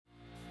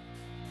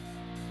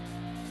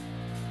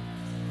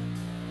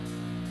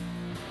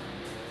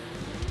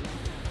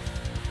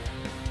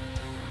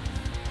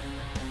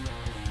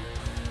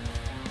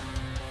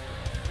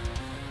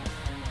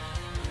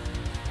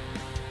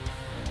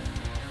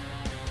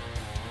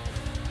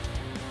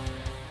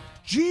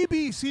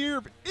GB's here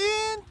of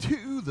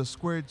Into the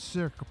Squared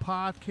Circle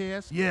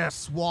podcast.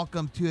 Yes,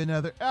 welcome to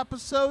another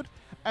episode.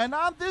 And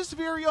on this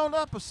very own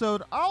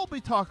episode, I'll be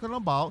talking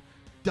about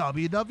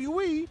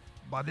WWE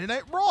Monday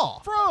Night Raw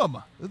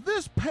from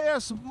this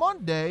past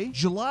Monday,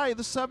 July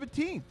the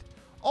 17th.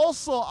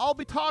 Also, I'll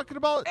be talking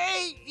about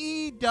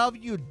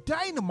AEW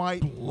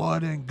Dynamite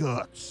Blood and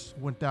Guts.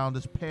 Went down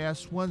this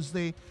past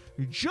Wednesday,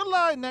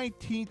 July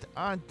 19th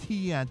on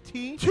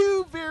TNT.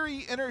 Two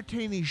very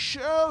entertaining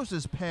shows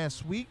this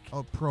past week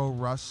of pro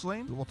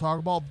wrestling. We'll talk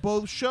about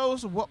both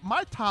shows and what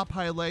my top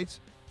highlights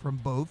from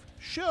both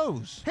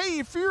shows. Hey,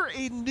 if you're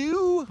a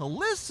new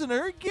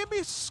listener, give me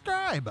a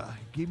subscribe.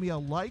 Give me a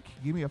like.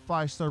 Give me a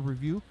 5-star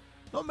review.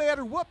 No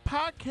matter what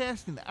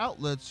podcasting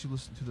outlets you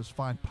listen to this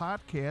fine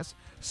podcast,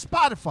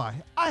 Spotify,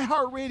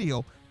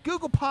 iHeartRadio,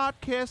 Google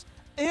Podcasts,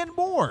 and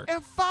more.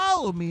 And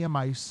follow me on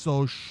my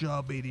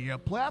social media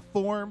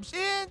platforms,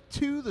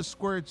 Into the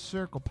Squared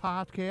Circle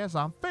Podcast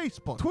on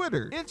Facebook,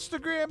 Twitter,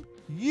 Instagram,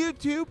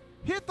 YouTube.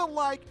 Hit the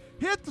like,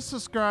 hit the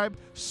subscribe,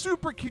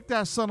 super kick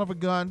that son of a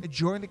gun, and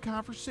join the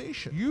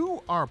conversation.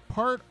 You are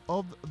part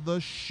of the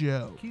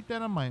show. Keep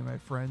that in mind, my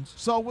friends.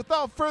 So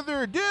without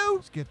further ado,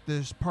 let's get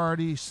this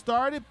party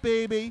started,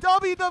 baby.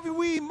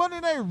 WWE Monday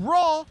Night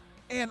Raw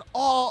and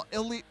All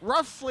Elite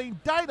Wrestling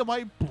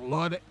Dynamite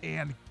Blood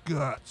and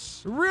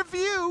Guts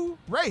review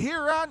right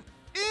here on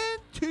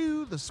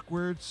Into the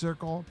Squared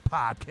Circle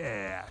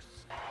Podcast.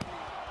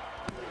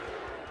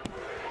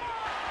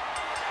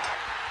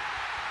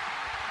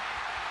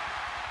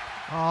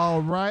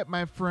 All right,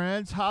 my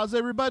friends, how's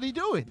everybody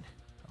doing?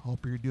 I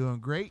hope you're doing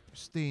great,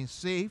 staying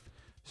safe,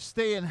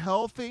 staying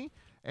healthy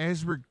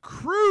as we're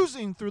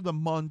cruising through the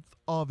month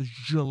of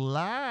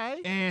July.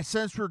 And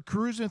since we're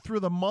cruising through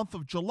the month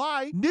of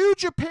July, New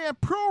Japan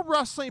Pro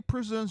Wrestling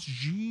presents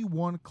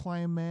G1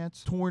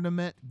 Climax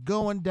tournament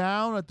going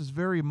down at this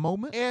very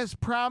moment. As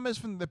promised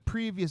from the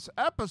previous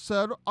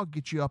episode, I'll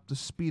get you up to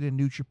speed in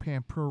New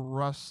Japan Pro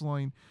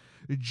Wrestling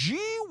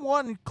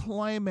G1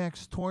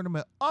 Climax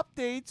tournament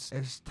updates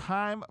as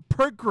time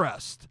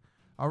progressed.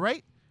 All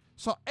right?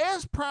 So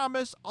as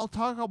promised, I'll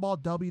talk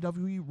about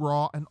WWE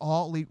Raw and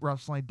All Elite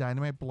Wrestling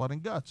Dynamite Blood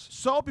and Guts.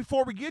 So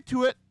before we get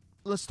to it,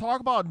 let's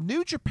talk about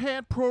New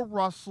Japan Pro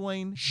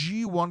Wrestling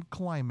G1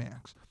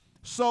 Climax.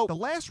 So the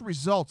last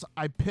results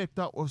I picked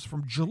up was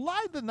from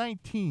July the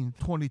 19th,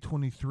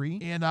 2023.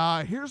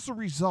 And here's the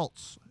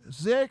results.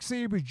 Zack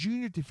Sabre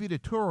Jr.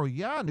 defeated Toru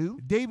Yano.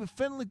 David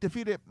Finlay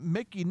defeated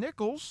Mikey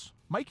Nichols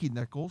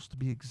to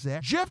be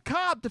exact. Jeff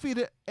Cobb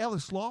defeated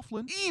Alex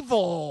Laughlin.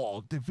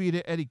 Evil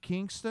defeated Eddie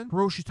Kingston.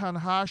 Hiroshi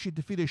Tanahashi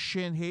defeated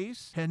Shin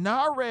Hayes.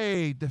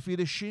 Henare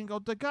defeated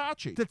Shingo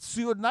Takagi.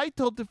 Tetsuya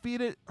Naito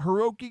defeated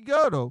Hiroki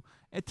Goto.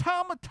 And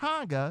Tama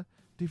Tonga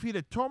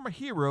defeated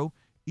Tomohiro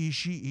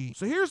Ishii.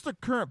 So here's the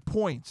current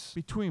points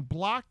between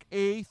Block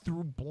A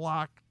through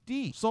Block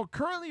D. So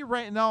currently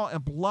right now in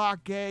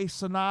Block A,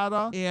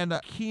 Sonata and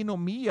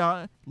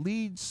Kinomiya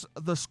leads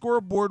the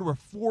scoreboard with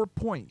 4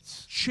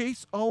 points.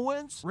 Chase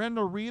Owens,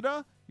 Reno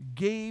Rita,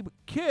 Gabe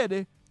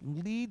Kidd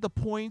lead the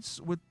points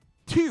with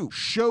 2.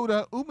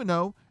 Shota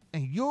Umino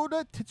and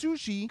Yoda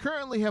Tetsushi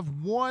currently have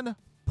 1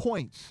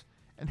 point.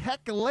 And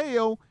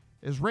Hikuleo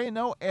is right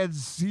now at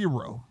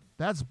 0.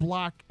 That's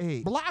Block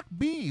A. Block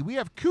B, we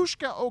have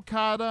Kushika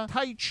Okada,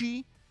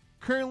 Taichi,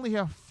 currently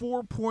have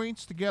 4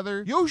 points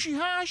together.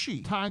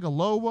 Yoshihashi,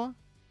 Tagaloa,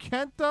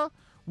 Kenta,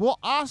 Will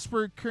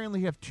Ospreay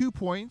currently have 2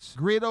 points.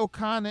 Great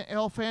Okan and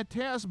El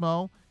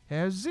Phantasmo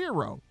has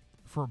 0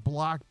 for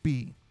Block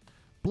B.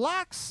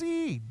 Block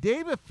C,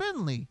 David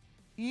Finlay,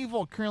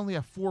 Evil currently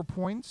have 4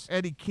 points.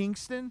 Eddie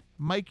Kingston,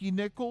 Mikey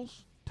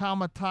Nichols,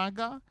 Tama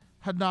Tonga,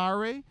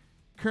 Hanare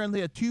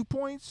currently at 2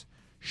 points.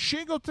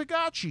 Shingo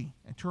Takagi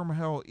and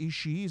Tomohiro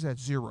Ishii is at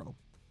 0.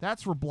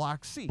 That's for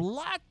Block C.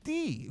 Block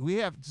D, we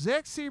have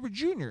Zack Sabre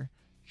Jr.,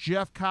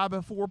 Jeff Cobb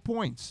at 4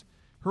 points.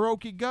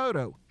 Hiroki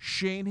Goto,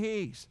 Shane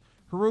Hayes,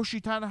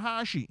 Hiroshi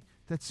Tanahashi,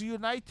 Tetsuya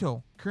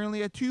Naito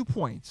currently at 2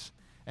 points.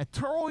 And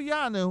Toru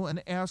Yano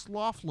and Alex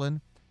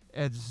Laughlin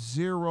at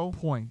 0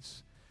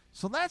 points.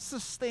 So that's the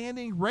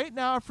standing right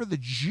now for the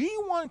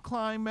G1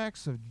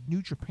 Climax of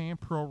New Japan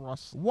Pro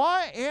Wrestling.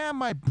 Why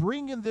am I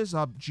bringing this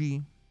up,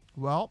 G?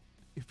 Well,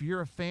 if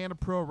you're a fan of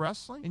pro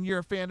wrestling, and you're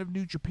a fan of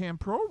New Japan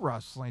Pro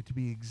Wrestling to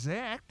be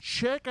exact,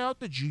 check out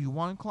the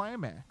G1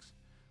 Climax.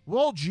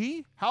 Well,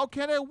 G, how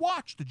can I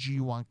watch the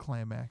G1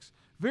 Climax?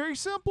 Very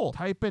simple.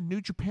 Type in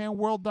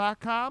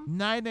NewJapanWorld.com,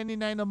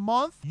 $9.99 a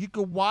month. You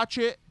can watch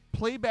it,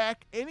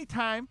 playback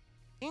anytime,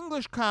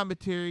 English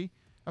commentary.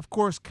 Of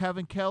course,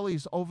 Kevin Kelly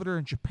is over there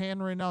in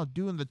Japan right now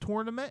doing the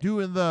tournament,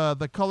 doing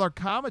the color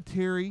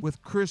commentary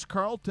with Chris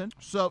Carlton.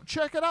 So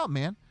check it out,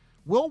 man.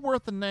 Well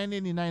worth the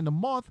 $9.99 a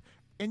month.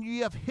 And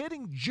you have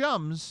hidden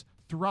gems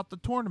throughout the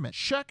tournament.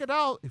 Check it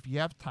out if you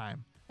have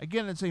time.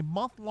 Again, it's a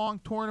month-long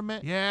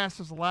tournament. Yes,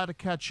 there's a lot to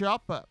catch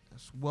up, but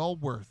it's well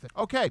worth it.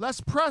 Okay, let's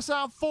press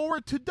on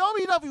forward to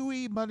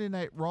WWE Monday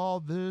Night Raw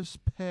this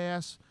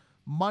past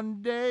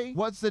Monday.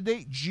 What's the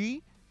date,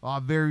 G?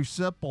 Very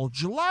simple.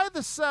 July the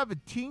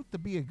 17th, to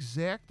be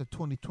exact, the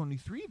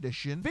 2023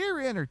 edition.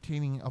 Very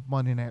entertaining of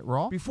Monday Night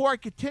Raw. Before I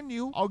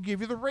continue, I'll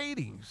give you the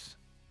ratings.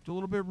 Do a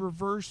little bit of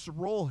reverse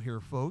roll here,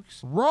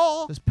 folks.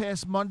 Raw this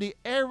past Monday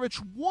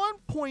averaged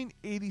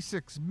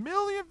 1.86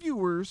 million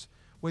viewers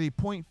with a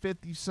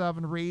 .57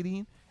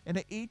 rating and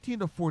an 18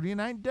 to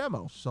 49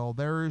 demo. So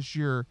there is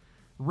your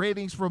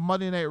ratings for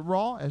Monday Night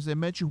Raw. As I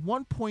mentioned,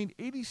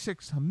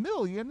 1.86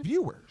 million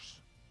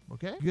viewers.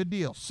 Okay, good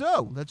deal.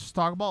 So let's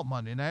talk about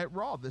Monday Night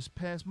Raw this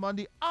past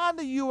Monday on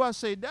the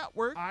USA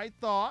Network. I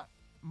thought,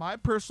 my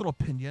personal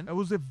opinion, it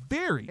was a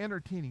very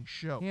entertaining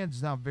show.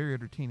 Hands down, very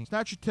entertaining. It's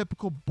not your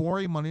typical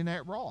boring Monday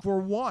Night Raw for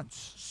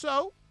once.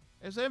 So,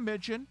 as I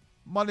mentioned,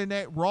 Monday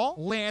Night Raw,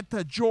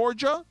 Atlanta,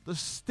 Georgia, the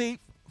State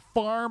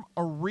Farm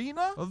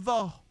Arena,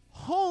 the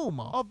home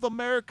of the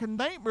American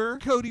Nightmare,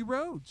 Cody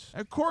Rhodes.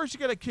 Of course, you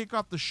got to kick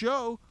off the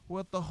show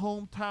with the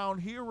hometown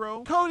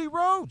hero, Cody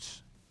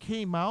Rhodes.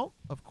 Came out,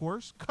 of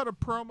course, cut a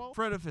promo in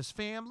front of his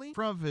family, in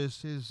front of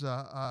his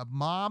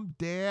mom,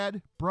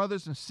 dad,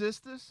 brothers, and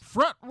sisters.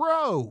 Front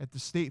row at the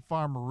State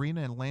Farm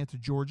Arena in Atlanta,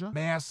 Georgia.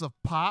 Massive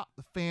pop.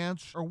 The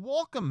fans are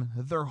welcome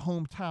their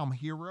hometown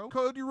hero.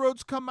 Cody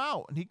Rhodes come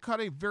out, and he cut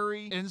a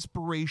very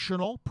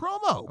inspirational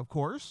promo, of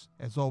course,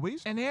 as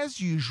always. And as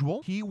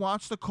usual, he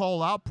wants to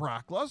call out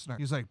Brock Lesnar.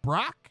 He's like,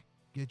 Brock,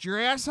 get your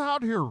ass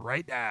out here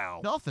right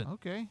now. Nothing.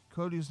 Okay.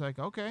 Cody's like,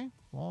 okay.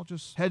 Well, I'll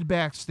just head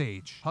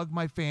backstage, hug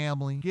my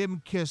family, give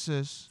them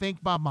kisses,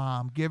 thank my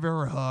mom, give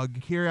her a hug,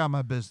 carry on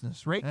my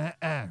business, right?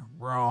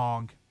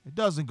 Wrong. It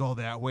doesn't go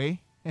that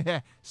way.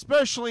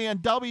 Especially in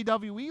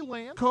WWE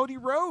land. Cody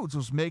Rhodes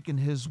was making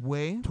his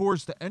way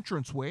towards the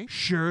entranceway.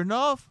 Sure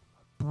enough,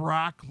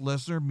 Brock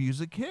Lesnar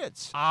music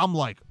hits. I'm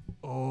like,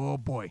 oh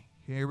boy,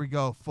 here we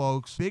go,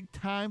 folks. Big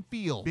time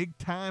feel, big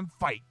time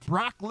fight.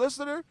 Brock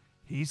Lesnar,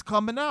 he's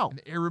coming out.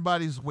 And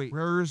everybody's waiting.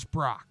 Where's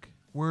Brock?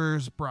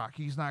 Where's Brock?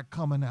 He's not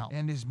coming out.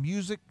 And his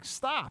music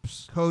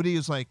stops. Cody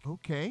is like,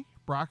 okay,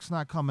 Brock's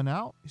not coming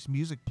out. His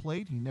music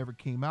played. He never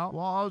came out.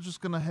 Well, I was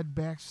just going to head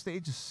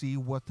backstage to see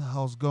what the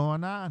hell's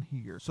going on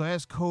here. So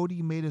as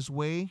Cody made his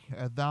way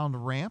down the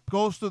ramp,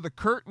 goes through the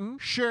curtain,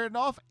 sure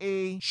enough,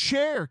 a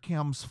chair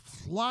comes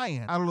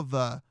flying out of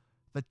the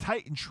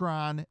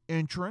Titantron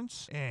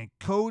entrance. And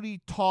Brock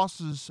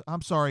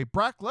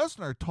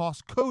Lesnar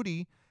tossed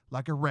Cody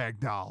like a rag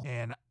doll.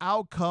 And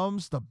out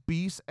comes the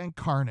Beast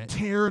Incarnate,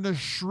 tearing the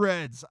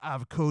shreds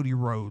out of Cody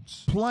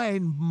Rhodes,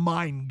 playing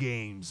mind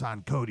games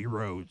on Cody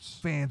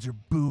Rhodes. Fans are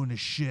booing the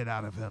shit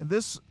out of him. And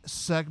this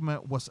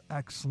segment was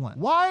excellent.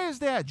 Why is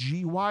that,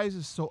 G? Why is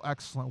it so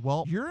excellent?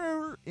 Well,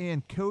 you're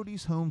in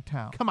Cody's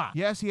hometown. Come on.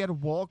 Yes, he had a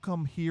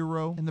welcome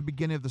hero in the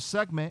beginning of the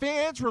segment.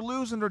 Fans were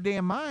losing their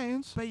damn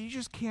minds, but you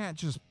just can't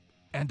just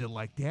end it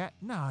like that.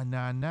 Nah.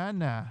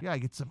 You gotta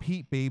get some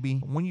heat, baby.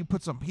 When you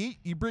put some heat,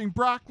 you bring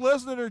Brock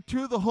Lesnar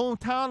to the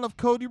hometown of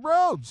Cody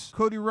Rhodes.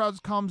 Cody Rhodes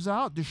comes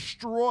out,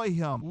 destroy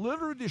him.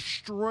 Literally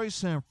destroys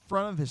him in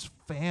front of his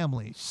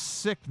family.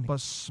 Sickening,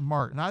 but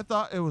smart. And I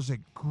thought it was a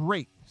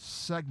great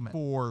segment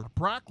for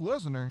Brock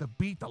Lesnar to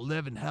beat the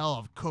living hell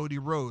of Cody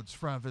Rhodes in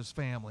front of his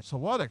family. So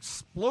what an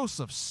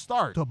explosive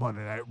start to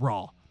Monday Night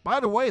Raw. By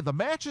the way, the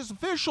match is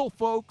official,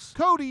 folks.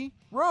 Cody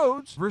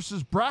Rhodes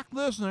versus Brock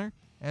Lesnar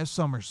as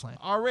SummerSlam.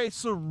 All right,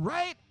 so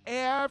right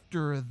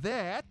after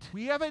that,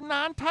 we have a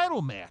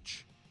non-title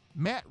match.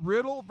 Matt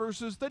Riddle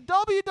versus the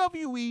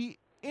WWE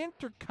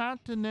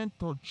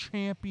Intercontinental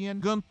Champion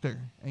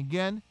Gunther.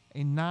 Again,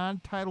 a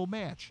non-title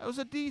match. That was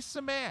a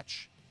decent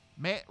match.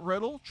 Matt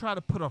Riddle trying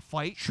to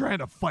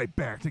fight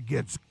back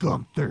against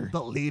Gunther,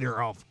 the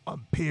leader of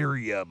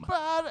Imperium.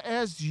 But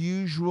as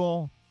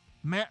usual,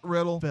 Matt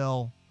Riddle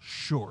fell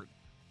short.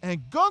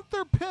 And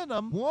Gunther pinned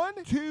him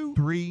 1, 2,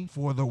 3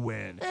 for the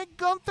win. And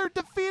Gunther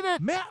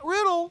defeated Matt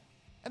Riddle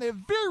in a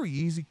very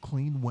easy,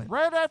 clean win.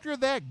 Right after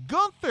that,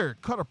 Gunther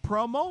cut a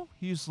promo.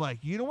 He's like,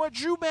 you know what,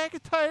 Drew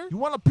McIntyre? You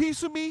want a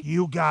piece of me?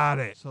 You got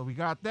it. So we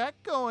got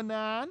that going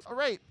on. All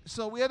right,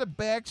 so we had a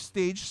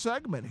backstage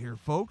segment here,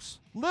 folks.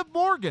 Liv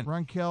Morgan,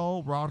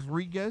 Raquel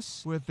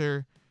Rodriguez with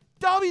their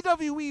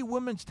WWE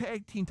Women's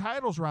Tag Team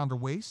titles around her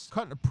waist,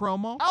 cutting a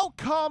promo. Out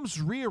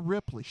comes Rhea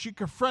Ripley. She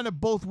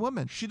confronted both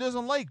women. She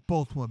doesn't like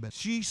both women.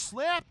 She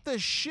slapped the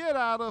shit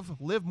out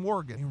of Liv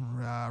Morgan.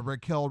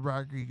 Raquel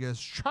Rodriguez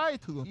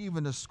tried to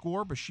even the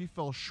score, but she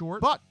fell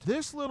short. But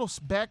this little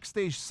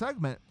backstage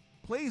segment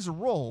plays a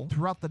role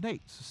throughout the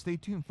night. So stay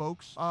tuned,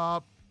 folks.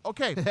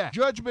 Okay,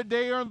 Judgment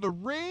Day are in the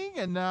ring,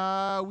 and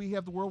we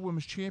have the World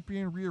Women's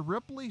Champion Rhea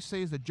Ripley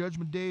says that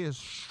Judgment Day is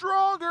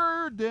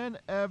stronger than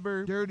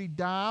ever. Dirty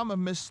Dom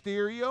and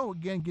Mysterio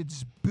again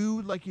gets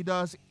booed like he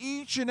does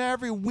each and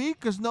every week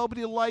because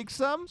nobody likes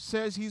him.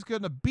 Says he's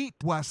going to beat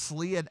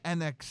Wesley at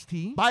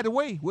NXT. By the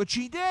way, which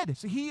he did.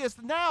 So he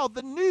is now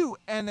the new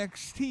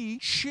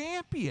NXT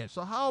champion.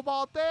 So how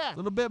about that? A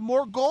little bit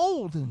more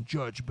gold in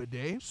Judgment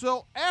Day.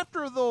 So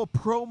after the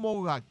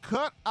promo got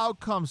cut, out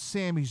comes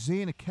Sami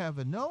Zayn and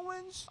Kevin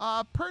Owens,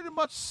 pretty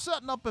much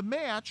setting up a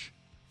match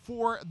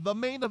for the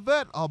main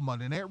event of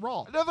Monday Night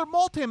Raw. Another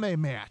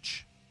multi-man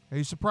match. Are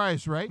you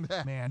surprised, right?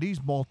 Man,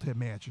 these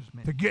multi-matches,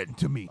 man, they're getting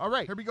to me. All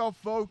right, here we go,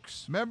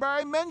 folks. Remember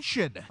I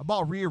mentioned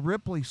about Rhea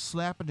Ripley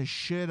slapping the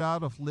shit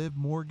out of Liv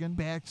Morgan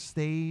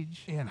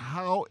backstage and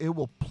how it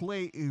will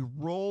play a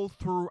role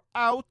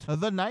throughout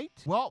the night?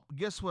 Well,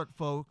 guess what,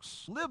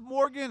 folks? Liv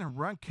Morgan and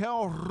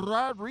Raquel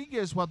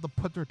Rodriguez want to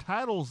put their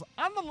titles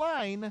on the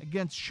line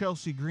against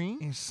Chelsea Green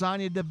and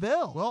Sonya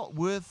Deville. Well,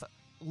 with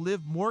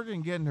Liv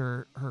Morgan getting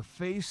her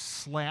face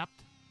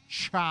slapped,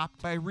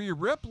 chopped by Rhea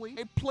Ripley,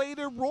 it played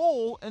a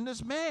role in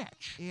this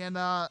match. And,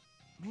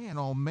 man,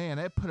 oh man,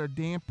 that put a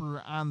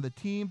damper on the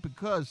team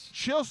because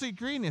Chelsea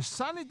Green and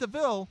Sonya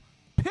Deville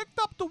picked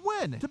up the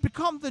win to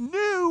become the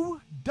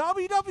new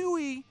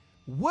WWE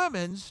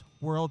Women's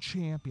World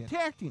Champion.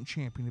 Tag Team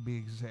Champion, to be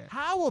exact.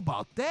 How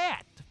about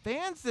that?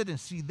 Fans didn't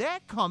see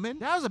that coming.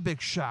 That was a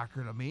big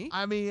shocker to me.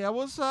 I mean, it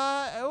was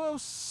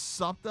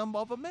something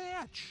of a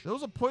match. There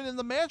was a point in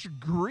the match,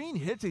 Green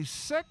hits a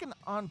second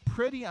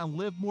unpretty on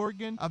Liv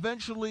Morgan.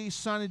 Eventually,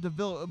 Sonya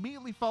Deville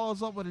immediately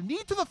follows up with a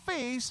knee to the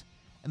face,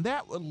 and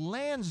that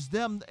lands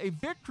them a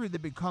victory to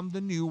become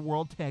the new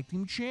World Tag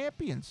Team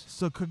Champions.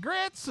 So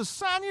congrats to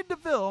Sonya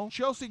Deville.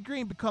 Chelsea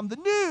Green become the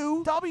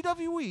new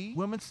WWE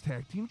Women's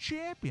Tag Team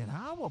Champion.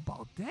 How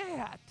about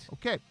that?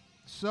 Okay,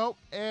 so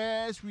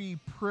as we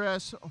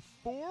press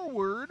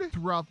forward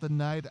throughout the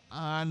night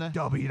on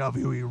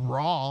WWE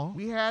Raw,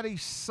 we had a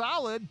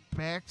solid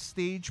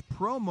backstage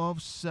promo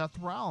of Seth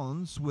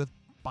Rollins with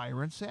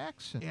Byron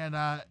Saxton.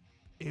 And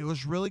it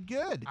was really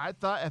good. I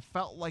thought it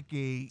felt like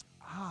a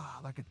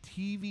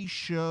TV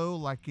show,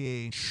 like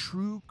a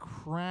true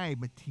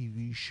crime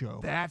TV show.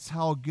 That's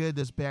how good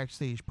this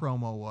backstage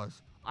promo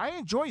was. I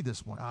enjoyed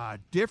this one.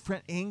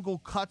 Different angle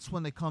cuts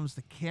when it comes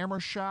to camera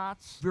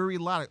shots.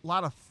 Lot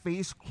of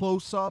face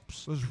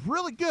close-ups. It was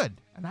really good.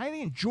 And I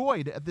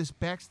enjoyed this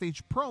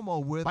backstage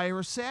promo with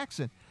Byron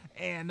Saxton.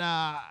 And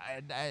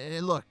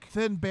look,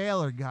 Finn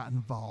Balor got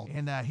involved.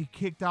 And he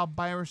kicked out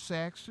Byron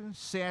Saxton,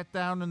 sat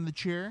down in the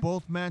chair.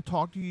 Both men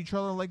talked to each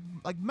other like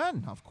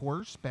men, of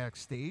course,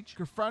 backstage.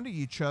 Confronted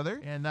each other.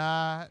 And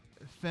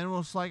Finn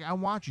was like, I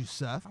want you,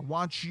 Seth. I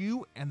want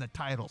you and the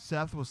title.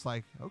 Seth was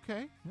like,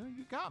 okay,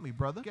 you got me,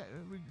 brother.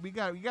 We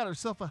got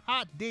ourselves a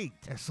hot date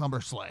at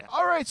SummerSlam.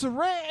 All right, so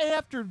right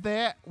after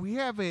that, we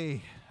have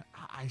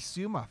I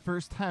assume a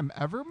first time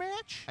ever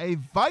match? A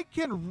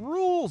Viking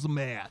Rules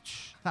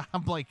match.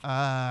 I'm like,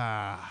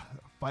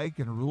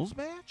 Viking Rules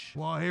match?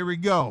 Well, here we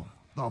go.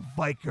 The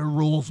Viking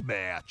Rules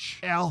match.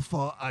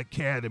 Alpha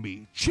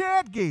Academy.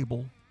 Chad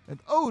Gable and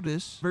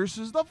Otis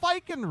versus the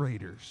Viking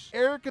Raiders.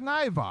 Eric and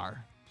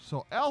Ivar.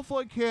 So Alpha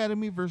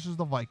Academy versus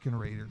the Viking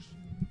Raiders.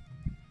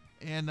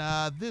 And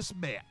this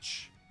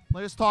match.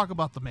 Let's talk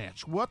about the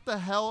match. What the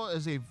hell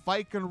is a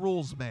Viking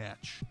Rules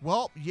match?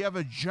 Well, you have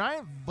a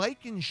giant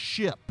Viking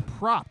ship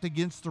propped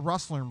against the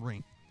wrestling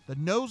ring. The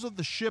nose of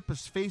the ship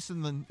is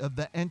facing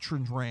the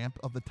entrance ramp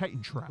of the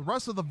Titan Trap. The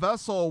rest of the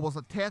vessel was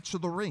attached to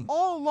the ring.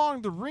 All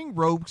along the ring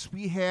ropes,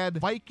 we had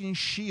Viking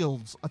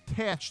shields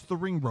attached to the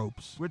ring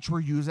ropes, which were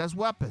used as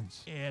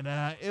weapons. And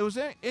it was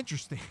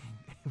interesting.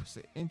 It was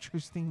an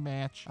interesting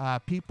match.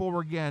 People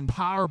were getting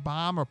power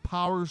bomb or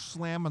power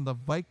slam on the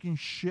Viking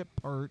ship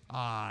part.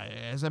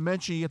 As I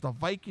mentioned, you get the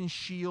Viking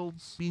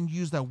shields being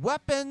used as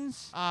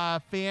weapons.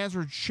 Fans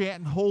were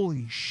chanting,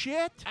 holy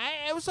shit.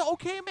 It was an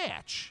okay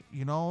match.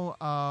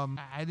 I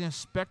didn't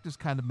expect this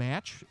kind of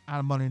match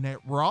on Monday Night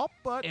Raw,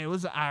 but it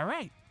was all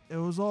right. It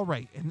was all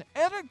right. An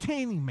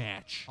entertaining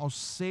match, I'll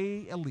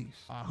say at least.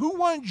 Who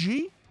won,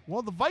 G?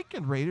 Well, the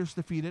Viking Raiders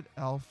defeated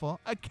Alpha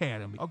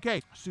Academy.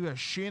 Okay, so we have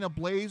Shayna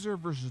Baszler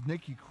versus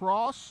Nikki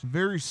Cross.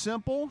 Very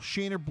simple.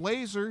 Shayna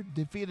Baszler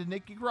defeated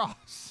Nikki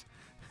Cross.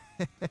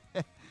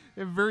 A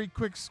very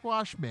quick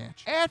squash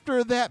match.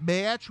 After that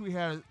match, we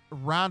had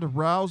Ronda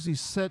Rousey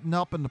sitting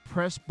up in the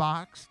press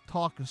box,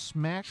 talking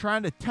smack,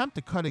 trying to attempt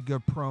to cut a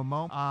good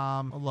promo.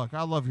 Look,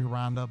 I love you,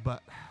 Ronda,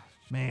 but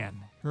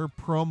man, her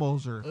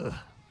promos are a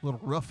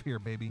little rough here,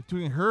 baby.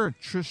 Between her and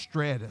Trish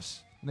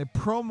Stratus. And a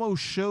promo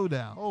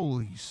showdown.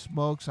 Holy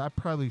smokes, I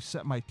probably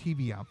set my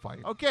TV on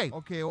fire. Okay,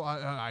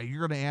 well,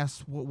 you're going to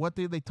ask, what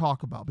did they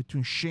talk about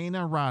between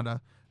Shayna and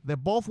Ronda? That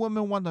both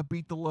women want to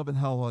beat the living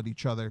hell out of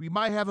each other. We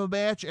might have a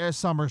match at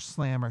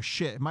SummerSlam or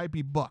shit. It might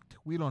be booked.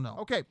 We don't know.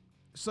 Okay,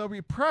 so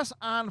we press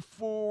on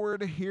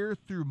forward here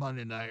through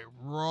Monday Night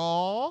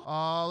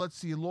Raw. Let's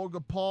see.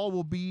 Logan Paul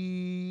will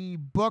be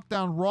booked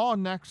on Raw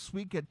next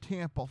week at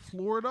Tampa,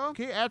 Florida.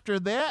 Okay, after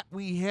that,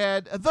 we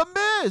had The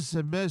Miz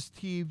at Miz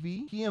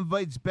TV. He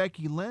invites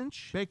Becky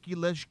Lynch. Becky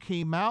Lynch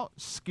came out,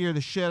 scared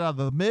the shit out of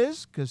The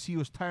Miz because he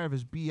was tired of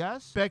his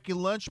BS. Becky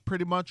Lynch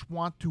pretty much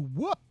want to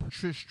whoop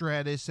Trish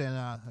Stratus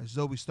and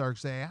Zoe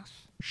Stark's ass.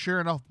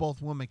 Sure enough,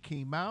 both women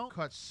came out,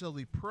 cut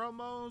silly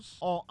promos.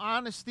 All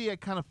honesty, I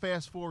kind of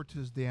fast forward to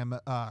this damn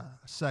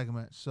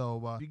segment.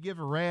 So if you give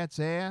a rat's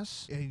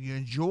ass and you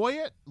enjoy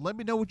it, let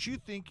me know what you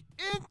think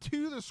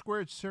into the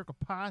Squared Circle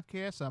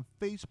podcast on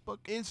Facebook,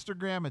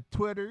 Instagram, and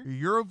Twitter.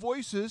 Your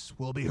voices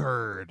will be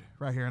heard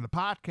right here on the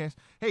podcast.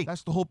 Hey,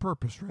 that's the whole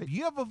purpose, right? If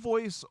you have a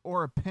voice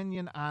or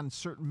opinion on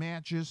certain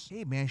matches,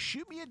 hey man,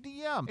 shoot me a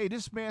DM. Hey,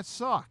 this match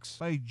sucks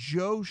by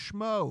Joe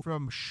Schmo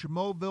from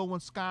Schmoville,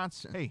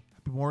 Wisconsin. Hey,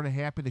 I'd be more than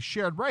happy to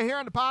share it right here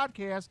on the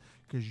podcast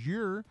because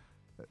your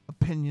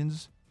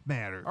opinions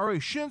matter. All right,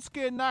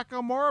 Shinsuke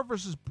Nakamura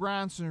versus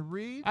Bronson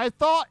Reed. I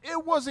thought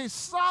it was a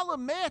solid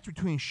match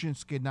between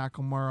Shinsuke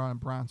Nakamura and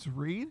Bronson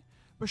Reed.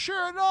 But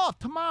sure enough,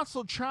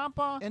 Tommaso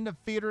Ciampa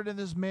interfered in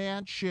this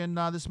match, and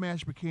this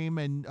match became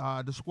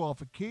a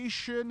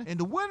disqualification. And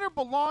the winner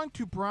belonged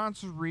to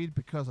Bronson Reed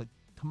because of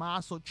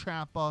Tommaso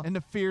Ciampa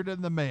interfered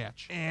in the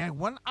match. And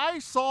when I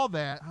saw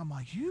that, I'm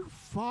like, you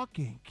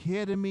fucking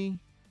kidding me?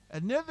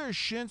 Another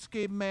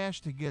Shinsuke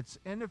match that gets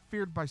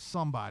interfered by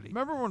somebody.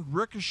 Remember when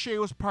Ricochet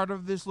was part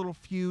of this little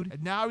feud?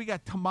 And now we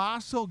got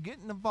Tommaso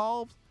getting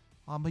involved?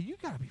 But you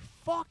gotta be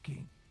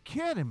fucking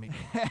kidding me.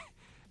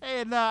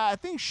 And I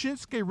think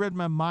Shinsuke read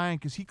my mind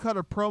because he cut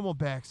a promo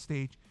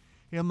backstage.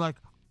 And I'm like,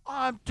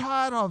 I'm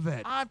tired of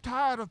it. I'm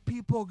tired of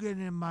people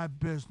getting in my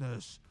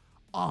business.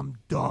 I'm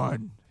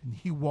done. And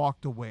he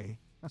walked away.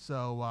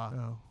 So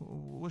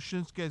what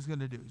Shinsuke's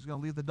gonna do? He's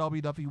gonna leave the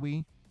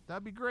WWE?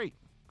 That'd be great.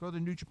 Go to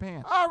New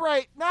Japan. All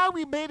right, now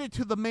we made it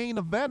to the main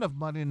event of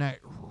Monday Night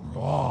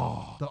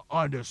Raw. The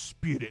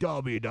undisputed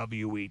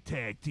WWE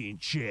Tag Team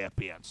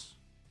Champions,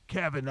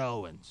 Kevin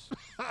Owens.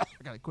 I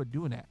gotta quit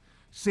doing that.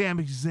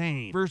 Sami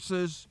Zayn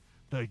versus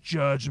the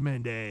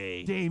Judgment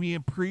Day.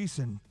 Damian Priest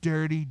and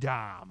Dirty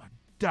Dom.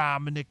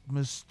 Dominic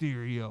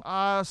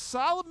Mysterio.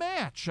 Solid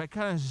match. I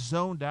kind of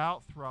zoned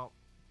out throughout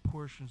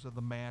portions of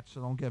the match,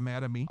 so don't get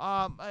mad at me.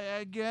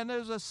 Again, it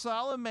was a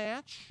solid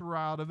match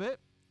throughout of it.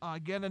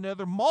 Again,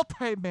 another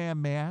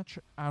multi-man match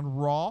on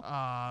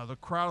Raw. The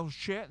crowd was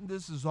chanting,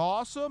 this is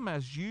awesome,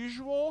 as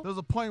usual. There was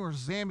a point where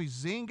Sami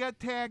Zayn got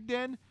tagged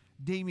in.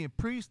 Damian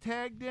Priest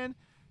tagged in.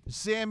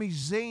 Sami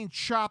Zayn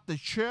chopped the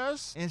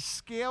chest and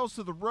scales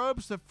to the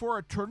ropes for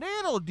a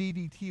tornado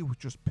DDT,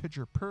 which was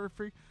picture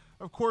perfect.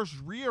 Of course,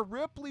 Rhea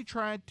Ripley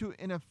tried to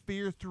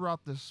interfere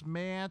throughout this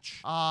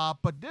match.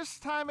 But this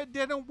time it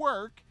didn't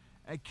work.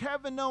 And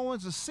Kevin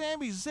Owens and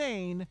Sami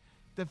Zayn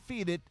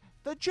defeated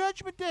the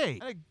Judgment Day.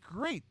 And a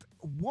great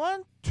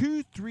 1,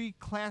 2, 3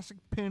 classic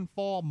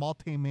pinfall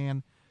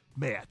multi-man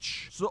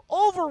match. So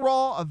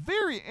overall, a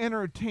very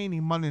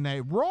entertaining Monday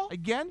Night Raw.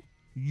 Again,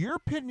 your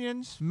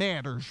opinions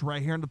matters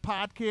right here on the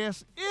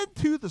podcast,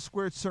 into the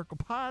Squared Circle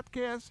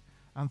podcast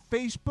on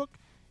Facebook,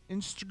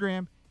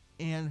 Instagram,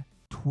 and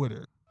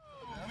Twitter.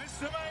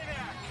 Mr.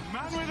 Maniac,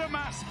 man with a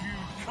mask, you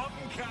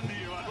cotton candy,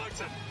 you. I'd like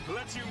to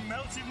let you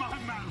melt in my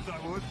mouth,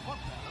 I would. What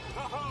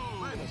the hell?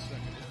 Oh, wait a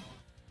second.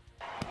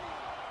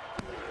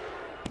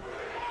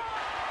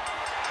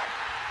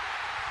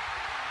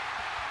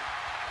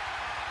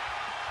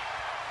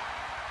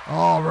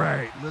 All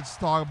right, let's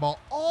talk about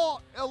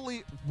All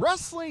Elite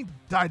Wrestling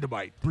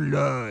Dynamite.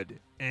 Blood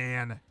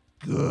and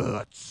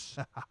Guts.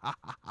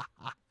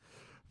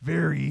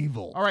 Very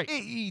evil. All right,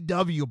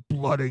 AEW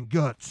Blood and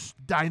Guts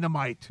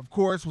Dynamite, of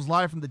course, was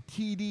live from the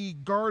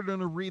TD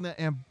Garden Arena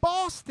in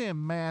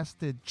Boston,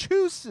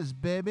 Massachusetts,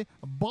 baby.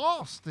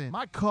 Boston.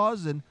 My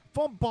cousin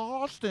from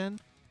Boston.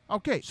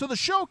 Okay, so the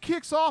show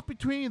kicks off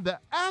between the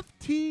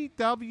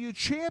FTW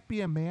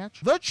champion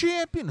match. The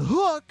champion,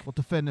 Hook, will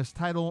defend his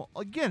title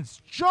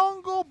against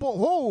Jungle Boy.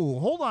 Oh,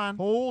 hold on.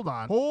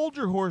 Hold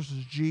your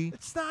horses, G.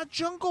 It's not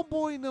Jungle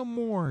Boy no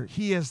more.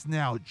 He is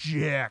now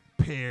Jack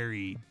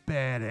Perry.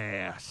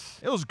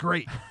 Badass. It was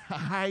great.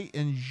 I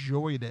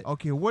enjoyed it.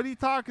 Okay, what are you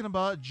talking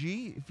about,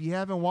 G? If you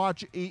haven't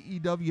watched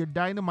AEW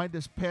Dynamite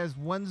this past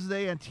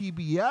Wednesday on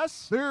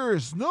TBS, there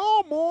is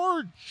no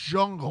more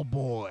Jungle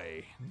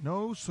Boy.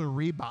 No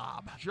siree,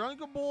 Bob.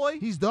 Jungle Boy,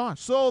 he's done.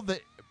 So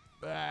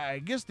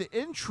I guess the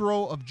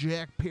intro of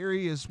Jack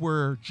Perry is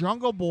where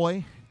Jungle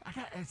Boy,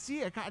 I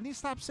need to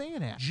stop saying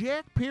that.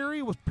 Jack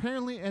Perry was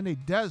apparently in a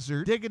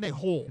desert digging a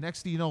hole.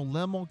 Next thing you know,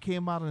 limo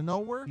came out of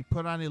nowhere. He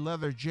put on a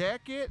leather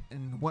jacket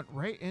and went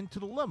right into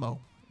the limo.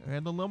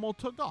 And the limo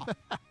took off.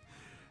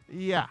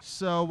 Yeah,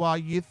 so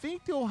you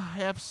think they'll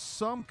have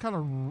some kind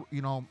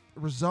of,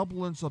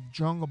 resemblance of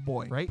Jungle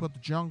Boy, right? Put the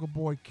Jungle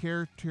Boy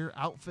character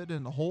outfit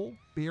in the hole,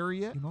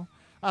 bury it,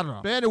 I don't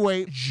know. But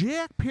anyway,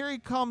 Jack Perry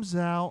comes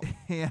out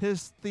and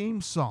his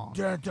theme song.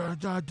 Da, da,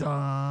 da,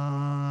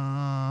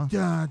 da,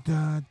 da,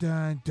 da,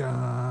 da,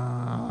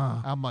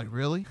 da. I'm like,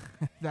 really?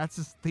 That's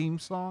his theme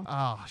song?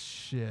 Oh,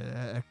 shit.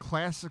 A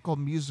classical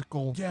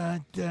musical. Da,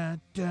 da,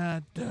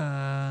 da,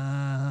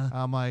 da.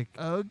 I'm like,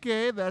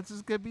 okay, that's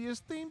just going to be his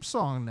theme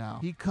song now.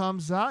 He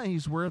comes out and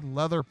he's wearing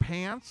leather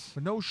pants,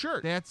 but no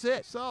shirt. That's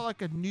it. So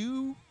like a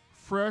new,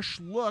 fresh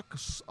look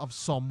of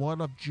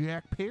somewhat of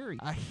Jack Perry,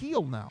 a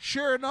heel now.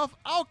 Sure enough,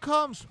 out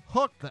comes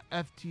Hook, the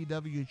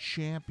FTW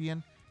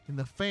champion, and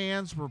the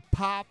fans were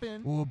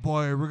popping. Oh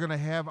boy, we're gonna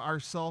have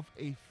ourselves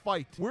a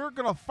fight. We're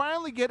gonna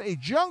finally get a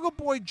Jungle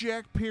Boy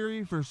Jack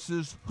Perry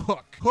versus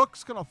Hook.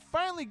 Hook's gonna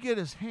finally get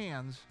his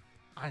hands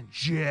on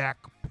Jack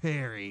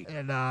Perry,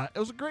 and it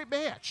was a great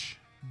match.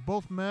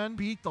 Both men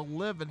beat the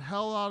living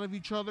hell out of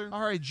each other.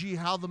 All right, gee,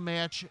 how the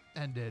match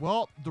ended.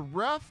 Well, the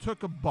ref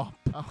took a bump.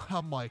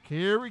 I'm like,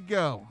 here we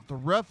go. The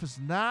ref is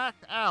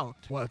knocked out.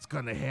 What's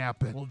going to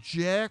happen? Will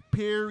Jack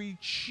Perry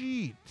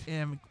cheat?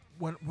 And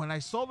when I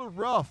saw the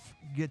ref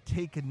get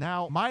taken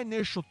out, my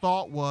initial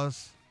thought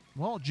was,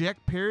 well, Jack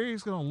Perry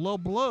is going to low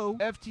blow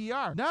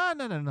FTR.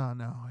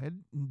 No. It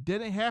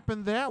didn't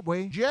happen that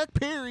way. Jack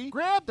Perry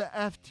grabbed the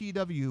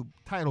FTW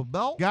title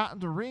belt, got in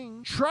the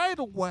ring, tried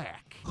to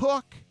whack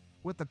Hook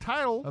with the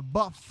title,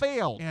 but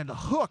failed. And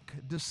Hook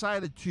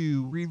decided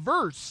to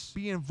reverse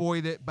being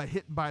voided by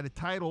hitting by the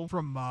title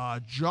from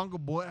Jungle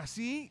Boy.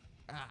 See,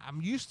 I'm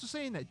used to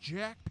saying that.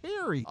 Jack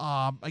Perry.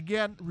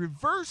 Again,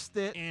 reversed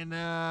it, and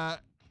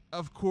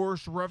of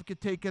course, ref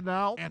get taken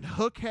out, and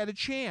Hook had a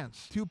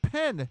chance to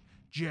pin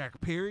Jack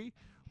Perry.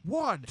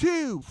 1,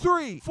 2,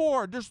 3,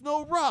 4. There's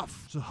no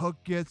ref. So Hook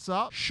gets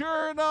up.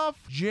 Sure enough,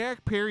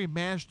 Jack Perry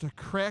managed to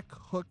crack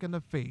Hook in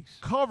the face.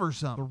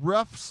 Covers him. The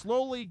ref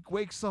slowly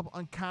wakes up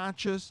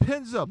unconscious.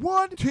 Pins up.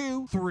 1,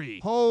 2,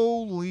 3.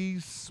 Holy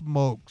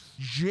smokes.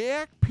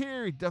 Jack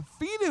Perry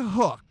defeated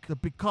Hook to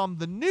become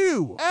the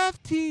new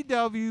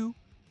FTW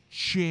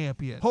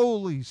champion.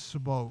 Holy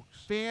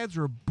smokes. Fans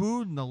were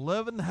booing the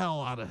living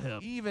hell out of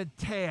him. Even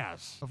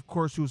Taz, of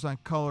course, who was on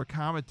color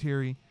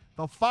commentary,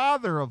 the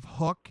father of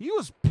Hook, he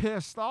was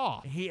pissed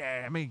off.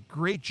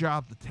 Great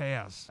job to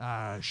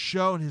Taz.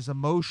 Showing his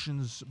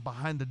emotions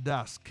behind the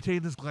desk.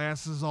 Taking his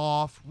glasses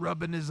off,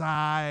 rubbing his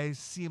eyes,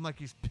 seemed like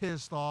he's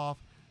pissed off.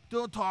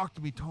 Don't talk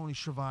to me, Tony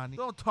Schiavone.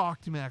 Don't talk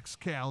to me,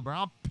 Excalibur.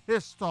 I'm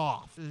pissed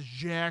off. This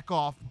jack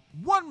off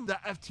won the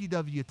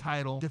FTW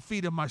title,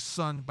 defeated my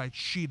son by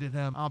cheating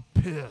him. I'm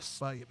pissed.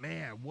 But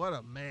man, what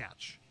a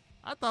match.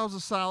 I thought it was a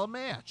solid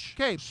match.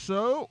 Okay,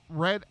 so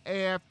right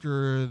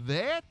after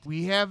that,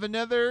 we have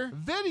another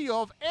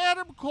video of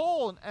Adam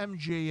Cole and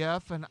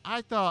MJF, and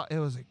I thought it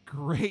was a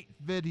great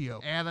video.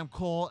 Adam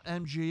Cole,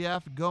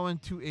 MJF going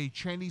to a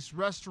Chinese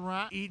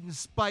restaurant, eating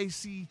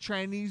spicy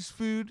Chinese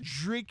food,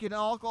 drinking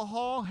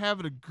alcohol,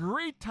 having a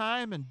great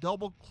time, and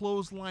double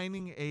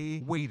clotheslining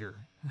a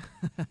waiter.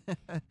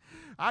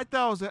 I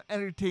thought it was an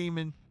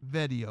entertainment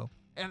video,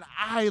 and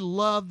I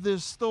love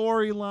this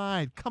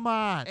storyline. Come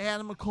on,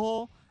 Adam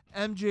Cole,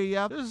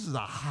 MJF, this is a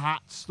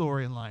hot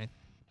storyline.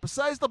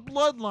 Besides the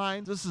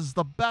bloodline, this is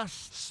the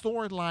best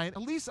storyline,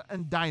 at least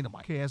in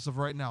Dynamite. Okay, as of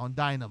right now, in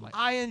Dynamite.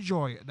 I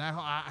enjoy it.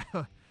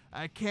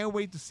 I can't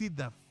wait to see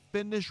the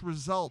finished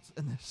results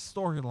in this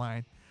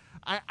storyline.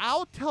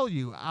 I'll tell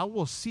you, I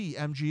will see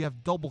MJF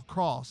double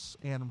cross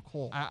Adam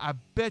Cole. I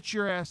bet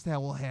your ass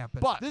that will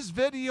happen. But this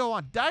video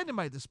on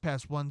Dynamite this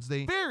past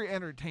Wednesday, very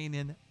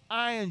entertaining.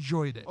 I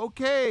enjoyed it.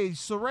 Okay,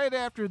 so right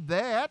after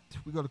that,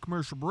 we go to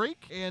commercial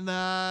break, and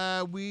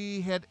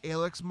we had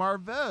Alex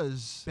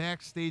Marvez,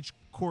 backstage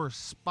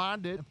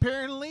correspondent.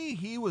 Apparently,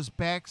 he was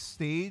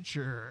backstage,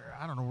 or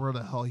I don't know where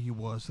the hell he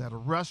was, at a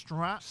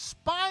restaurant,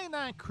 spying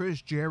on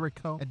Chris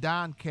Jericho and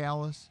Don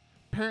Callis.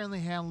 Apparently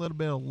had a little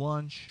bit of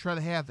lunch. Tried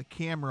to have the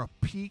camera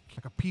peek,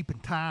 like a peeping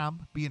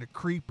Tom, being a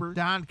creeper.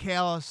 Don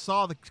Callis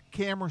saw the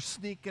camera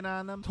sneaking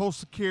on him. Told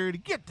security,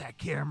 get that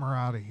camera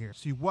out of here.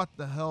 See what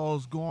the hell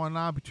is going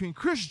on between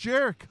Chris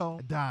Jericho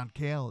and Don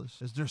Callis.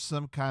 Is there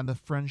some kind of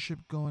friendship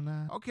going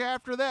on? Okay,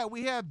 after that,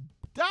 we have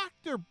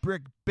Dr.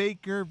 Britt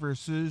Baker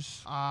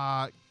versus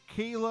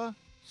Kayla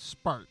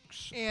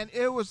Sparks. And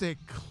it was a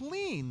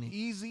clean,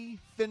 easy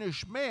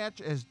finish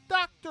match as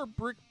Dr.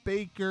 Britt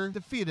Baker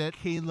defeated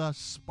Kayla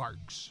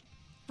Sparks.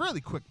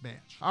 Really quick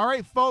match. All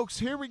right, folks,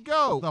 here we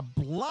go. The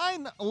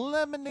Blind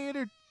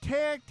Eliminator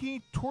Tag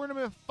Team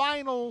Tournament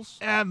Finals.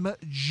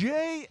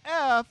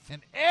 MJF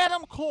and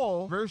Adam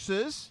Cole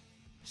versus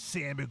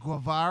Sammy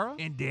Guevara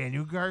and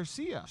Daniel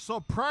Garcia. So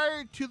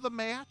prior to the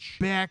match,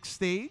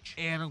 backstage,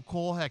 Adam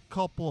Cole had a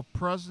couple of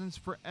presents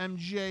for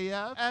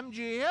MJF.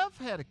 MJF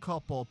had a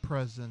couple of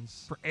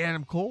presents for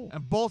Adam Cole.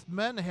 And both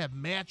men have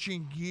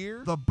matching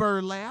gear. The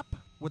burlap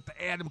with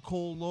the Adam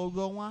Cole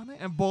logo on it.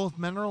 And both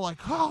men are like,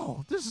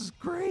 oh, this is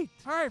great.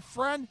 All right,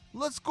 friend,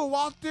 let's go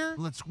out there.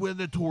 Let's win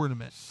the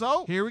tournament.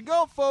 So here we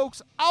go,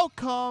 folks. Out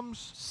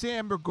comes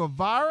Sammy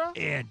Guevara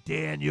and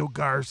Daniel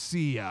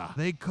Garcia.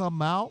 They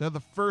come out. They're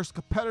the first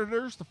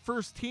competitors, the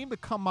first team to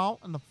come out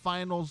in the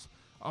finals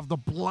of the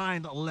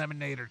Blind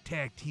Eliminator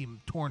Tag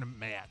Team Tournament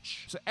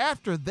match. So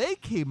after they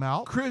came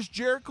out, Chris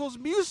Jericho's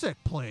music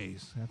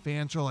plays. And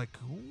fans are like,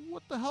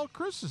 what the hell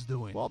Chris is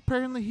doing? Well,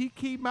 apparently he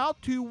came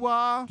out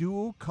to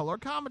do color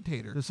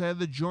commentator. Decided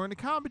to join the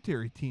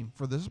commentary team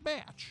for this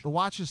match. To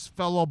watch his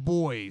fellow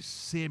boys,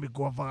 Sammy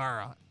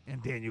Guevara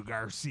and Daniel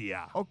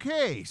Garcia.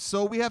 Okay,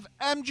 so we have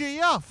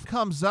MJF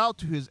comes out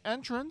to his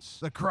entrance.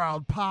 The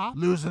crowd pop,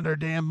 losing their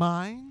damn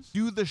minds.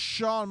 Do the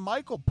Shawn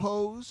Michael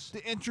pose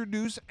to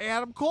introduce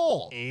Adam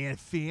Cole. And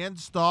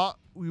fans thought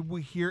we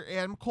would hear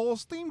Adam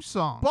Cole's theme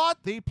song. But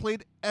they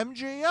played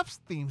MJF's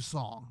theme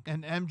song.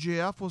 And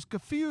MJF was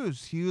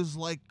confused. He was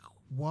like,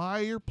 why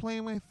you're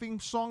playing my theme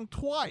song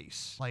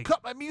twice? Like,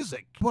 cut my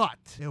music.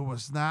 But it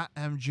was not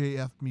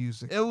MJF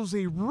music. It was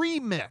a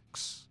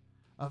remix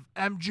of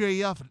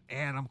MJF and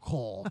Adam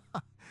Cole.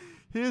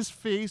 His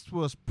face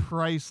was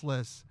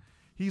priceless.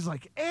 He's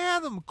like,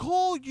 Adam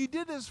Cole, you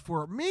did this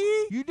for me?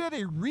 You did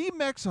a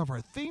remix of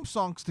our theme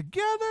songs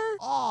together?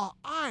 Oh,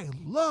 I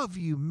love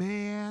you,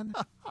 man.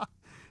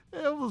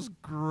 It was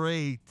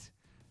great.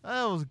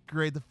 That was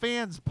great. The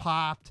fans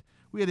popped.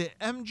 We had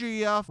an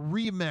MJF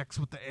remix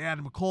with the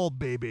Adam Cole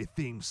Baby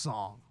theme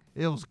song.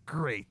 It was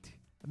great.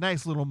 A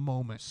nice little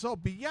moment. So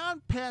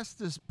beyond past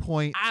this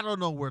point, I don't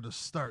know where to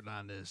start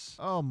on this.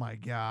 Oh my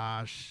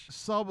gosh.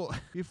 So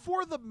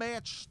before the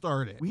match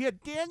started, we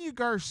had Daniel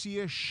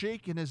Garcia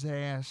shaking his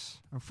ass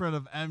in front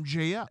of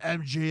MJF.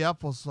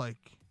 MJF was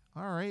like,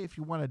 all right, if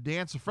you want to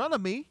dance in front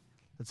of me,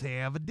 let's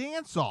have a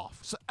dance-off.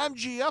 So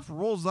MJF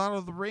rolls out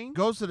of the ring,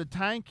 goes to the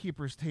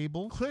timekeeper's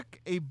table, click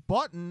a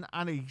button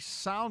on a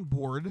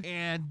soundboard,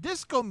 and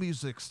disco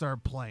music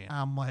started playing.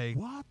 I'm like,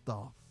 what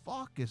the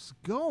fuck is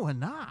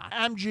going on?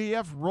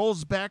 MJF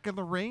rolls back in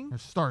the ring and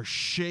starts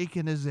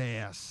shaking his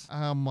ass.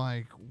 I'm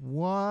like,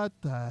 what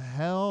the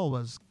hell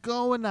was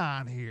going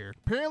on here?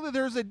 Apparently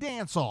there's a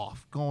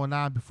dance-off going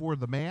on before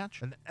the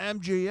match, and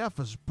MJF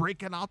is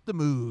breaking out the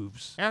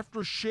moves.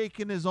 After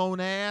shaking his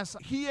own ass,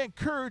 he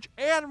encouraged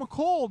Adam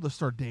Cole to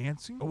start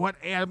dancing. What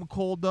Adam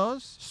Cole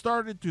does,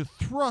 started to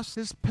thrust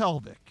his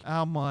pelvic.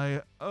 I'm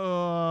like,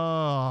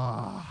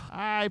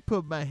 I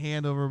put my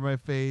hand over my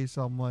face.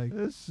 I'm like,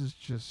 this is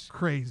just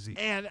crazy.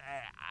 And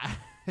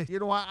you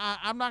know what?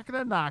 I'm not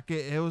going to knock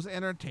it. It was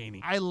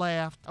entertaining. I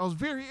laughed. I was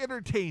very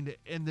entertained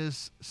in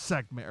this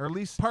segment, or at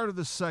least part of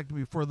the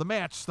segment before the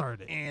match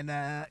started. And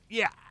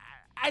yeah,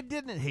 I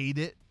didn't hate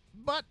it,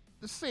 but at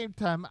the same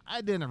time,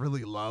 I didn't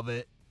really love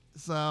it.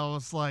 So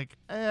it's like,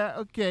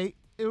 okay,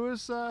 it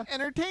was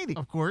entertaining,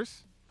 of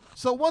course.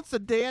 So once the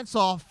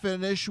dance-off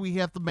finished, we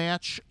have the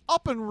match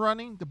up and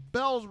running. The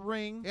bells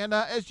ring. And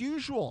as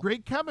usual,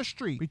 great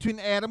chemistry between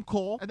Adam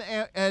Cole and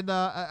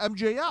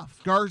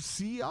MJF.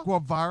 Garcia,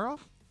 Guevara,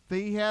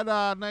 they had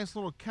a nice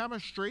little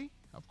chemistry,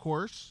 of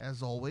course,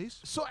 as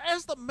always. So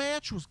as the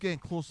match was getting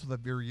close to the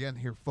very end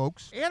here,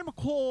 folks, Adam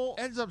Cole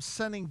ends up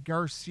sending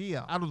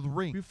Garcia out of the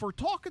ring before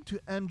talking to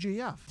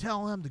MJF,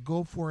 telling him to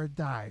go for a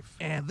dive.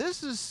 And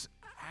this is,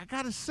 I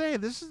gotta say,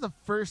 this is the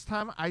first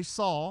time I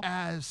saw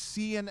as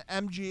seeing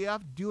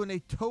MJF doing a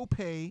tope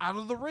out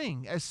of the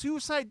ring, a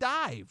suicide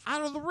dive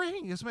out of the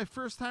ring. It's my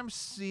first time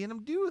seeing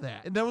him do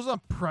that. And that was an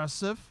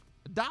impressive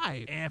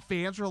dive. And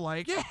fans were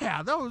like,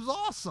 yeah, that was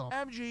awesome.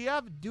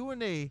 MJF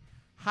doing a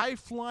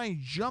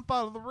high-flying jump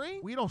out of the ring.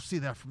 We don't see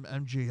that from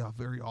MJF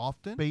very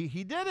often, but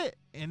he did it,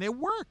 and it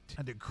worked.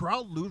 And the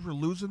crowd were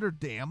losing their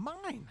damn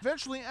mind.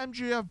 Eventually,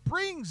 MJF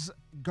brings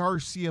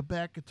Garcia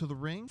back into the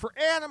ring for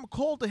Adam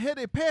Cole to hit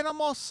a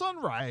Panama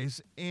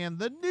Sunrise, and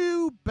the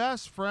new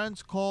best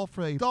friends call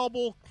for a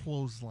double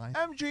clothesline.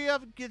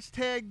 MJF gets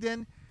tagged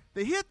in.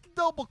 They hit the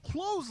double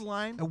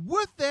clothesline, and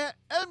with that,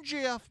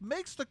 MJF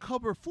makes the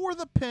cover for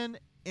the pin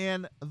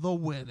and the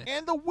winner.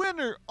 And the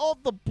winner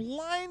of the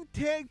Blind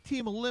Tag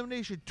Team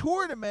Elimination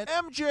Tournament,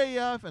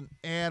 MJF and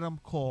Adam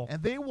Cole.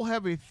 And they will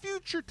have a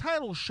future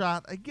title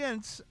shot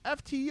against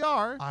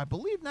FTR, I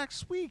believe,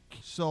 next week.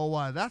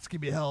 So that's going to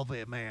be a hell of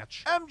a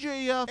match.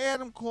 MJF,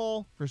 Adam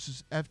Cole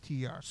versus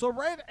FTR. So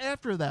right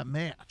after that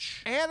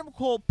match, Adam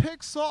Cole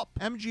picks up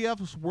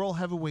MJF's World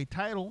Heavyweight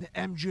title.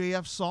 And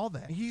MJF saw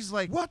that. He's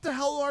like, what the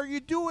hell are you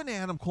doing,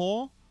 Adam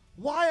Cole?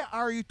 Why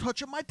are you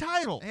touching my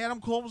title? Adam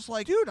Cole was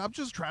like, dude, I'm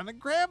just trying to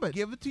grab it.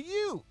 Give it to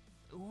you.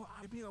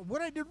 I mean,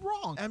 what I did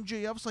wrong?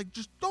 MJF's like,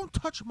 just don't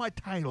touch my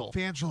title.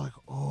 Fans are like,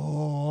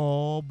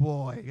 oh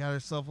boy. You got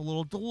yourself a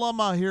little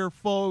dilemma here,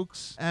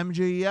 folks.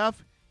 MJF,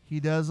 he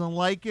doesn't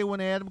like it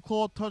when Adam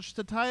Cole touched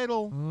the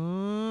title.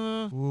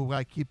 Ooh,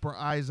 gotta keep our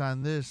eyes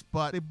on this.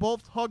 But they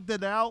both hugged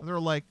it out. They're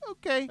like,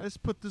 okay, let's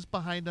put this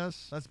behind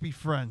us. Let's be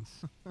friends.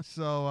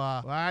 So,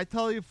 I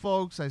tell you,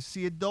 folks, I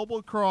see a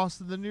double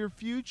cross in the near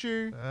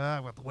future. We'll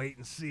have to wait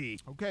and see.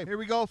 Okay, here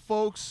we go,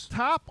 folks.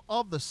 Top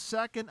of the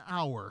second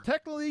hour.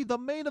 Technically, the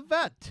main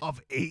event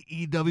of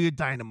AEW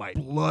Dynamite.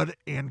 Blood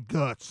and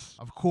Guts.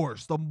 Of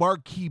course, the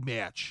marquee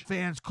match.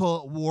 Fans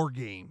call it War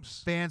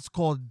Games. Fans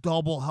call it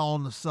Double Hell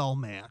in a Cell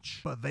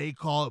match. But they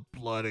call it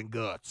Blood and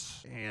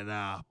Guts. And,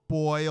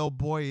 boy, oh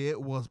boy, it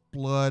was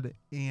blood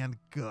and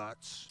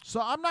guts.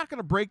 So I'm not going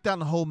to break down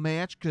the whole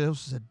match because it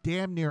was a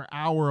damn near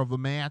hour of a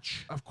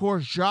match. Of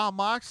course, Jon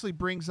Moxley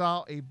brings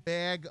out a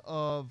bag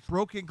of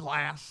broken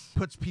glass,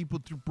 puts people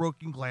through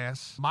broken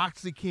glass.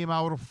 Moxley came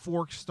out with a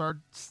fork,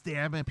 started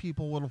stabbing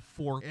people with a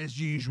fork as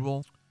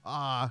usual.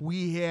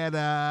 We had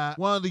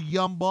one of the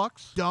Young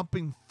Bucks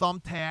dumping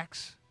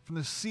thumbtacks from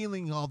the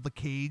ceiling of the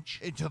cage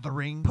into the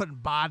ring, putting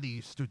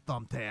bodies through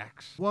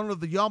thumbtacks. One of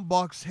the Young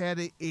Bucks had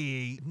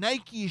a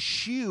Nike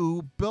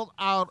shoe built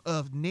out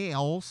of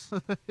nails.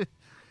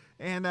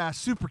 And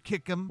super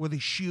kick him with a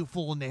shoe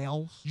full of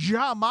nails.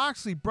 Jon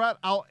Moxley brought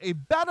out a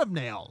bed of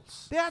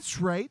nails.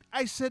 That's right,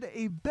 I said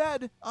a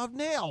bed of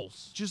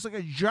nails. Just like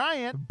a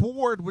giant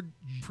board with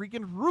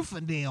freaking roof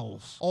of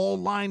nails all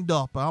lined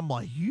up. I'm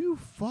like, you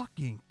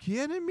fucking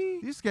kidding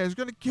me? These guys are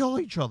gonna kill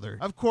each other.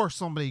 Of course,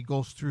 somebody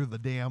goes through the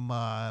damn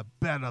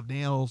bed of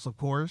nails, of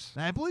course.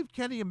 And I believe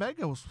Kenny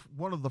Omega was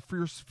one of the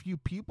first few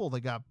people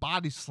that got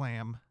body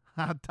slam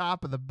on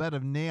top of the bed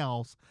of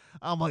nails.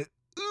 I'm like,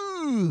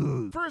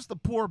 ooh. First, the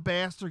poor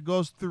bastard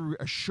goes through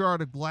a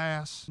shard of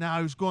glass.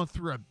 Now he's going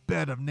through a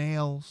bed of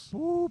nails.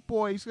 Oh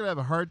boy, he's gonna have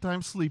a hard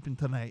time sleeping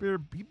tonight.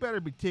 He better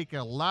be taking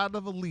a lot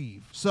of a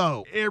leave.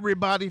 So,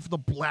 everybody for the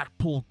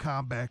Blackpool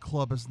Combat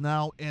Club is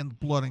now in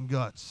Blood and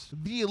Guts.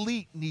 The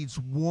Elite needs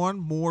one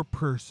more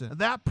person.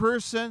 That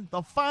person,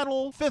 the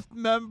final fifth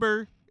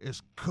member,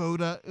 is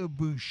Kota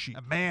Ibushi.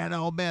 And man,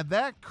 oh man,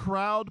 that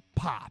crowd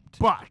popped.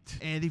 But,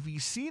 and if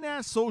you've seen that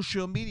on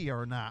social media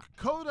or not,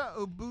 Kota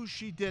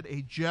Ibushi did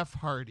a Jeff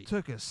Hardy.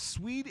 Took a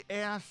sweet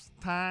ass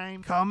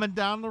time coming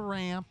down the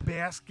ramp,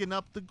 basking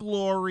up the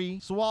glory.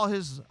 So while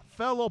his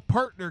fellow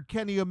partner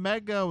Kenny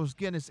Omega was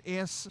getting his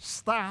ass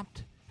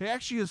stomped,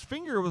 actually, his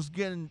finger was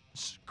getting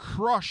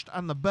crushed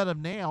on the bed of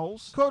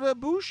nails, Kota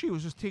Ibushi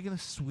was just taking a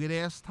sweet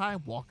ass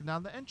time walking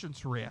down the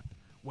entrance ramp,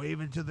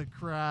 waving to the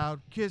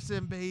crowd,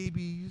 kissing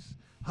babies,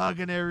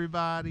 hugging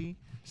everybody,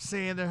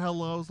 saying their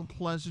hellos and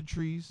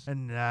pleasantries.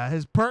 And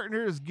his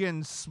partner is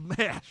getting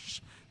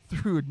smashed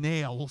through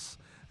nails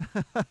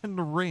in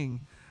the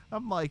ring.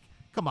 I'm like,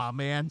 come on,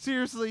 man.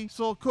 Seriously?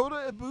 So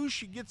Kota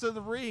Ibushi gets in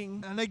the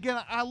ring, and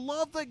again, I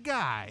love the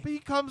guy. But he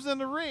comes in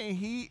the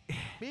ring,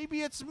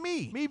 maybe it's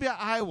me. Maybe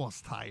I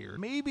was tired.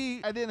 Maybe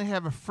I didn't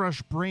have a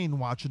fresh brain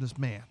watching this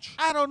match.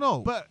 I don't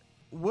know, but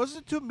was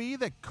it to me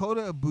that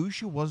Kota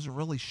Ibushi wasn't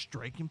really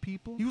striking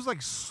people? He was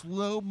like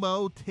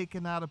slow-mo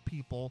taking out of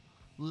people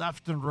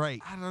left and right.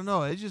 I don't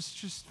know. It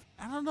just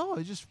I don't know.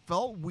 It just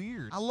felt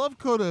weird. I love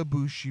Kota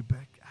Ibushi, but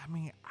I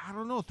mean, I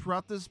don't know.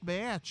 Throughout this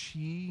match,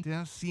 he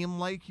didn't seem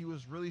like he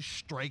was really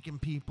striking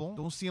people.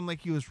 Don't seem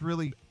like he was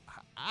really,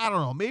 I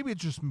don't know. Maybe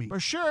it's just me.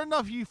 But sure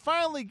enough, he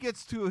finally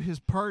gets to his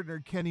partner,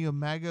 Kenny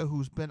Omega,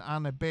 who's been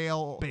on a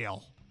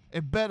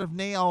a bed of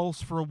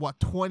nails for,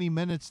 20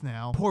 minutes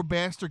now. Poor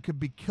bastard could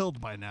be killed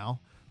by now.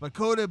 But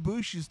Kota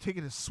Ibushi's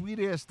taking a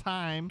sweet-ass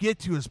time to get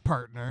to his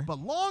partner. But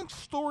long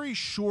story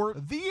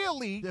short, the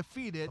Elite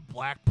defeated the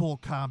Blackpool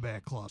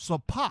Combat Club. So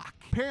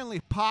apparently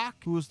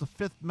Pac, who was the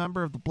fifth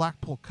member of the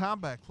Blackpool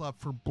Combat Club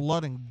for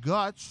Blood and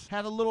Guts,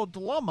 had a little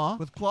dilemma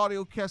with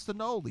Claudio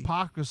Castagnoli.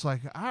 Pac was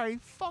like, all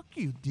right, fuck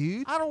you,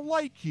 dude. I don't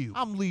like you.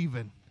 I'm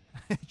leaving.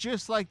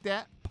 Just like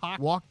that, Pac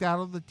walked out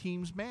of the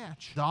team's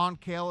match. Don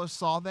Callis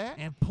saw that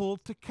and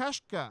pulled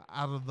Takeshita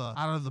out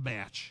of the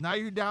match. Now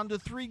you're down to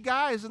 3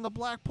 guys in the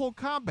Blackpool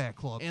Combat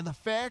Club, and the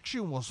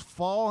faction was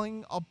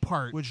falling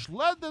apart, which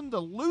led them to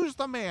lose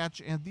the match,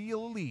 and the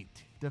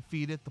Elite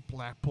defeated the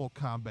Blackpool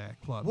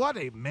Combat Club. What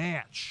a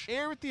match.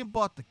 Everything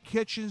but the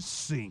kitchen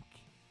sink.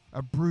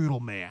 A brutal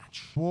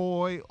match.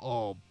 Boy,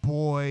 oh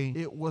boy,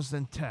 it was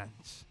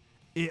intense.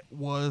 It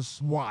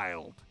was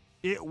wild.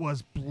 It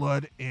was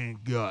blood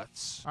and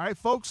guts. All right,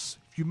 folks,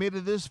 if you made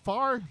it this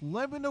far,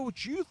 let me know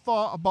what you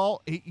thought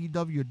about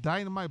AEW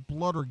Dynamite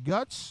Blood or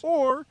Guts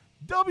or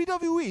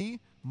WWE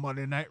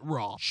Monday Night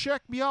Raw.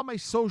 Check me out on my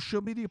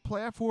social media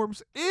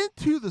platforms,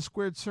 Into the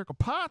Squared Circle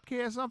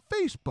Podcast on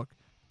Facebook,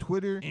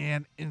 Twitter,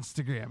 and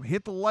Instagram.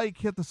 Hit the like,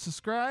 hit the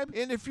subscribe,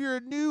 and if you're a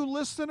new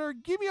listener,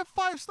 give me a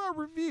 5-star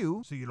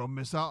review so you don't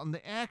miss out on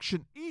the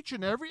action each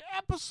and every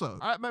episode.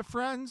 All right, my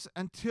friends,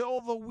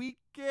 until the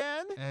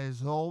weekend,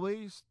 as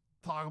always,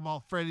 talk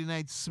about Friday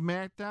Night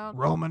SmackDown.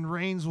 Roman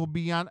Reigns will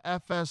be on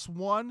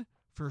FS1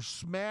 for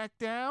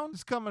SmackDown.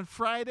 It's coming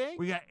Friday.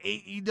 We got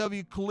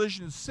AEW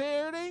Collision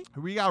Saturday.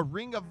 We got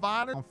Ring of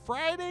Honor on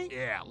Friday.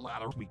 Yeah, a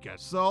lot of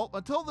weekends. So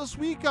until this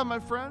weekend, my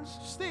friends,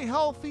 stay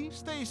healthy,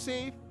 stay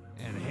safe,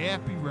 and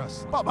happy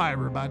wrestling. Bye-bye,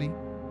 everybody.